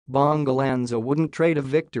Bong Galanza wouldn't trade a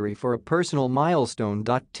victory for a personal milestone.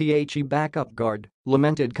 The backup guard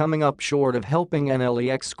lamented coming up short of helping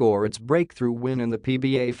NLEX score its breakthrough win in the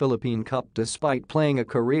PBA Philippine Cup despite playing a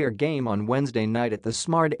career game on Wednesday night at the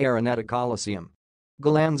Smart Araneta Coliseum.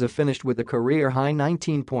 Galanza finished with a career-high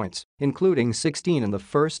 19 points, including 16 in the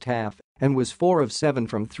first half, and was 4 of 7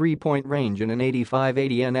 from three-point range in an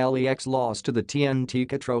 85-80 NLEX loss to the TnT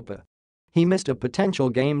Katropa. He missed a potential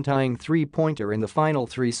game-tying three-pointer in the final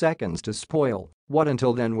 3 seconds to spoil what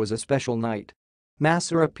until then was a special night.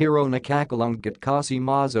 Masarap pero nakakalungkot kasi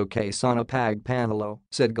mazoke sana panalo,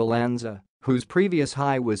 said Galanza, whose previous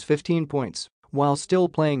high was 15 points, while still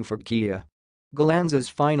playing for Guiao. Galanza's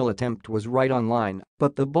final attempt was right on line,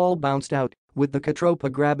 but the ball bounced out, with the Katropa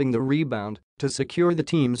grabbing the rebound to secure the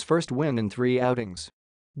team's first win in 3 outings.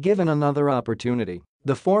 Given another opportunity,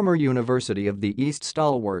 the former University of the East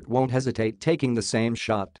stalwart won't hesitate taking the same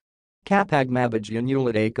shot. Kapag mabigyan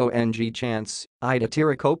ulit ako ng chance,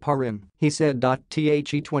 itatira pa rin, he said. The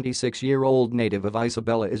 26-year-old native of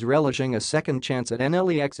Isabela is relishing a second chance at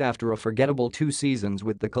NLEX after a forgettable 2 seasons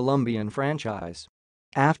with the Colombian franchise.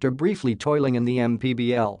 After briefly toiling in the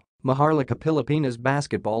MPBL, Maharlika Pilipinas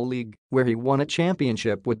Basketball League, where he won a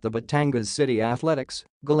championship with the Batangas City Athletics,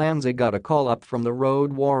 Galanza got a call-up from the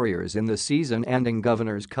Road Warriors in the season-ending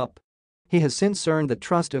Governor's Cup. He has since earned the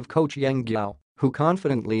trust of coach Guiao, who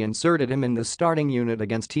confidently inserted him in the starting unit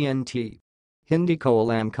against TnT. Hindi ko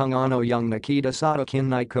alam kung ano yung nakita sa akin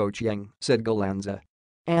ni Coach Yang, said Galanza.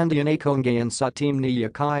 Andiyan ako ngayon sa team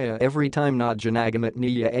niya kaya every time na ginagamit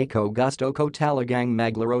niya ako gusto ko talagang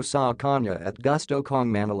maglaro sa kanya at gusto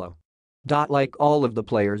kong manalo. Like all of the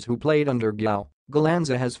players who played under Guiao,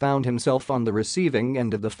 Galanza has found himself on the receiving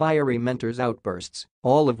end of the fiery mentor's outbursts,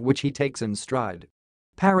 all of which he takes in stride.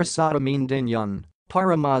 Para sa amin din yun,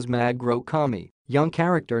 para mas magro kami, young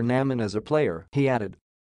character naman as a player, he added.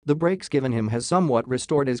 The breaks given him has somewhat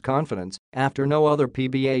restored his confidence after no other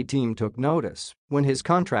PBA team took notice when his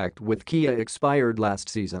contract with Guiao expired last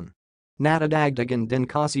season. Natadagdagan din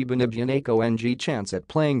kasi binibigyan ako ng chance at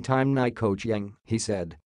playing time ni Coach Yang, he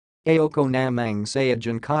said. Ayoko namang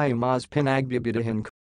sayadyan kay mas pinagbibidahin ko.